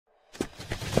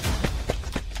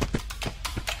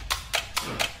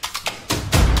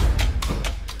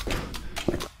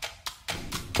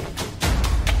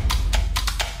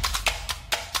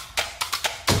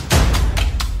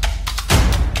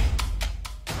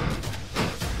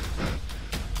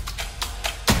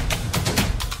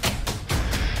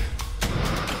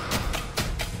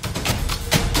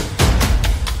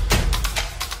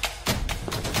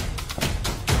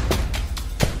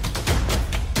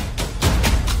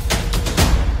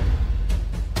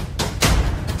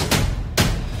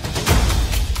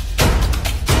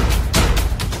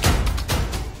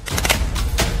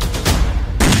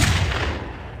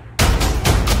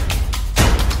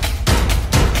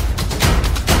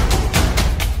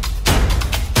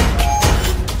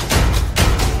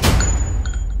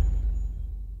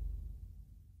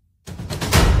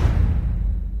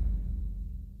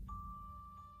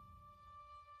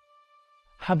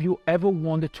Have you ever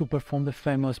wanted to perform the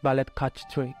famous ballet catch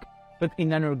trick, but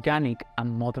in an organic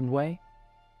and modern way?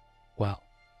 Well,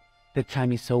 the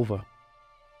time is over.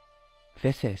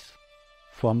 This is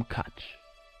Foam Catch.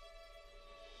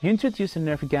 You introduce a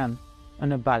nerve gun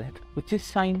on a ballet, which is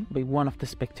signed by one of the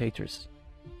spectators.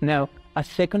 Now, a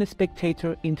second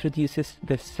spectator introduces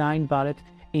the signed ballet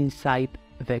inside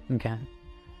the gun,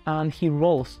 and he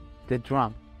rolls the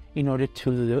drum in order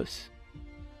to lose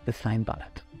the signed ballet.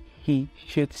 He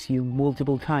shoots you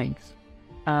multiple times,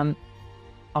 and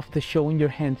after showing your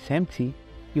hands empty,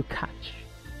 you catch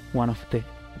one of the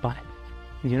ballets.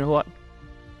 You know what?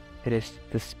 It is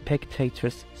the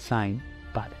spectator's signed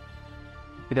ballet.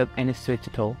 Without any switch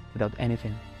at all, without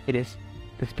anything. It is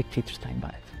the spectator's signed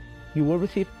ballet. You will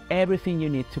receive everything you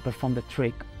need to perform the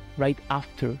trick right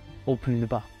after opening the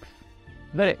box.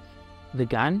 That is, the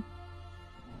gun,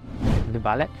 the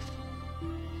ballets,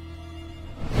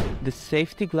 the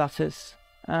safety glasses,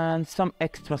 and some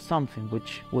extra something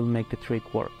which will make the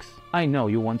trick works. I know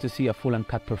you want to see a full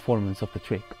uncut performance of the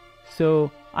trick,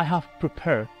 so I have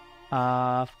prepared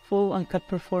a full uncut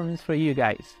performance for you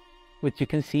guys, which you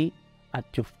can see at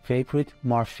your favorite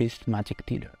Morphist magic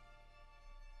dealer.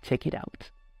 Check it out.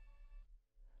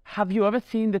 Have you ever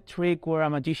seen the trick where a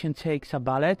magician takes a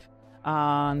ballet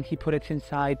and he puts it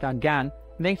inside a gun,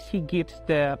 then he gives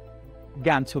the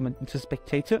gun to the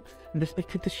spectator, and the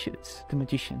spectator shoots the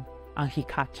magician and he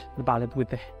catches the ballet with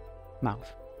the mouth?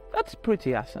 That's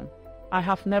pretty awesome. I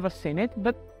have never seen it,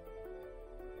 but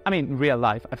I mean, in real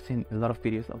life, I've seen a lot of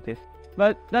videos of this,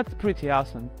 but that's pretty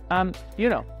awesome. You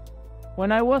know,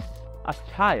 when I was a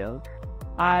child,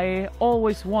 I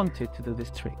always wanted to do this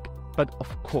trick, but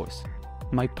of course,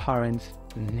 my parents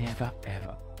never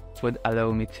ever would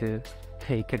allow me to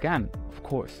take a gun, of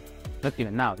course. Not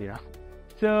even now, you know.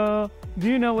 So, do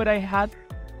you know what I had?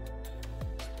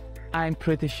 I'm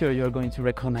pretty sure you're going to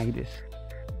recognize this.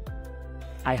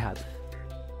 I had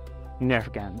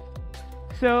Nerf guns.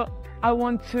 So, I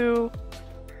want to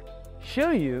show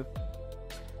you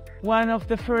one of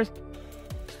the first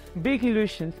big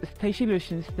illusions, stage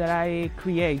illusions that I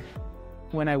created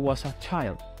when I was a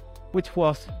child, which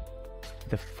was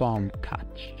the foam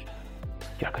catch.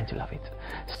 You're going to love it.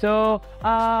 So,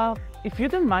 if you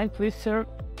don't mind, please, sir,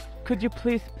 could you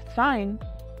please sign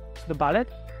the ballet?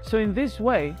 So in this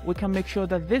way, we can make sure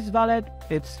that this ballet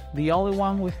is the only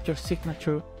one with your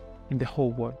signature in the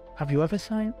whole world. Have you ever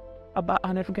signed a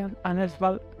Nerf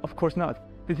ballet? Of course not.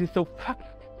 This is so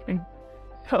fucking.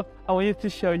 So I want you to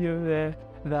show you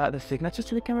the signature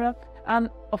to the camera. And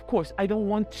of course, I don't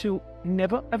want to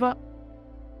never ever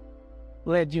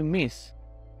let you miss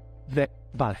the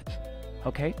ballet.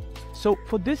 Okay? So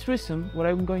for this reason, what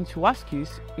I'm going to ask you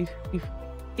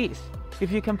is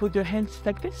if you can put your hands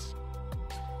like this,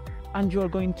 and you are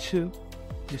going to,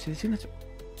 you see the signature?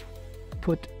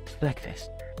 Put like this.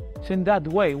 So in that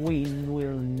way, we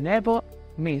will never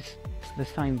miss the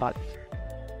signed ballet.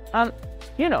 And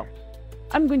you know,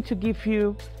 I'm going to give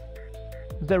you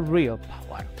the real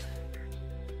power,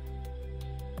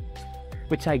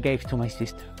 which I gave to my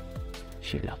sister.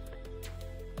 She loved it.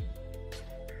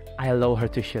 I allow her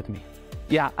to shoot me.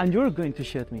 Yeah, and you're going to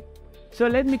shoot me. So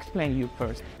let me explain you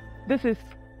first. This is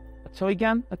a toy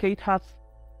gun, okay? It has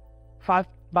 5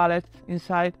 ballets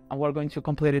inside, and we're going to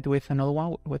complete it with another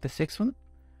one, with the 6th one.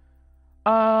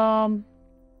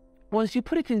 Once you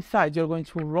put it inside, you're going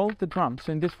to roll the drum.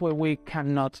 So in this way, we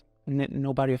cannot,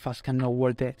 nobody of us can know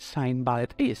where the signed ballet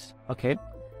is, okay?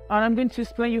 And I'm going to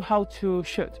explain you how to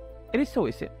shoot. It is so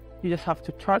easy. You just have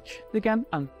to charge the gun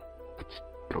and,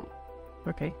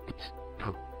 okay?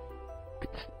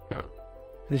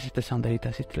 This is the sound that it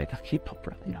does. It's like a hip hop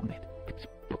rap, you know, made.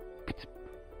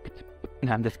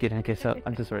 No, I'm just kidding. Okay, so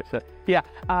I'm just sorry. So yeah,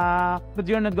 but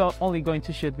you're not only going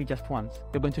to shoot me just once.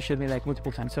 You're going to shoot me like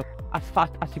multiple times. So as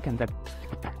fast as you can.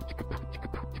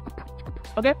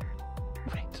 Okay,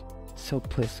 great. So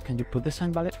please, can you put the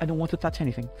signed ballet? I don't want to touch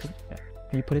anything. So, yeah.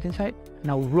 Can you put it inside?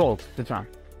 Now roll the drum.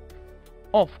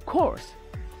 Of course,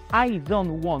 I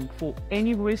don't want for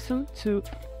any reason to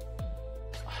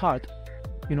hurt.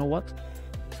 You know what?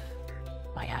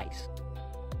 My eyes.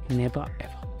 Never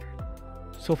ever.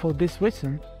 So for this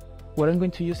reason, what I'm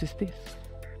going to use is this.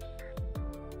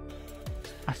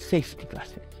 A safety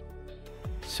glasses.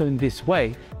 So in this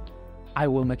way, I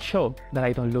will make sure that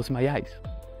I don't lose my eyes.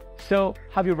 So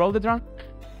have you rolled the drum?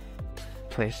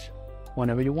 Please,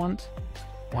 whenever you want.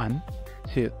 1,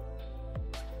 2,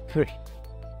 3.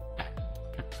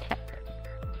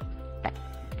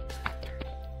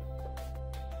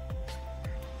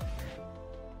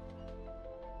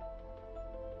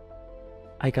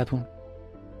 I got one.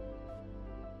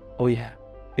 Oh yeah,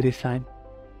 it is signed.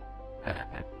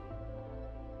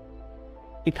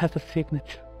 it has a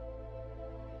signature.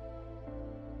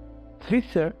 Please,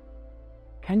 sir,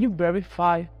 can you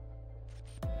verify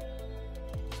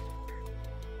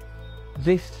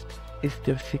this is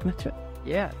their signature?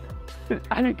 Yeah.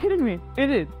 Are you kidding me? It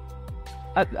is.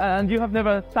 And you have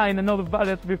never signed another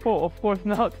ballot before? Of course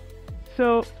not.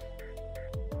 So,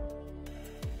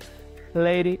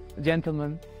 ladies,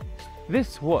 gentlemen,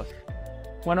 this was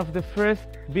one of the first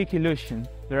big illusions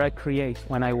that I created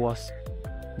when I was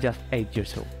just 8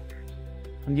 years old.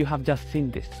 And you have just seen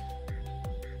this.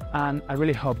 And I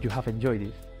really hope you have enjoyed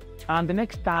it. And the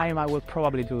next time I will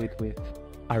probably do it with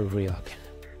a real pen.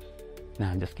 No,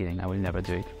 I'm just kidding, I will never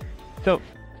do it. So,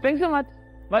 thanks so much.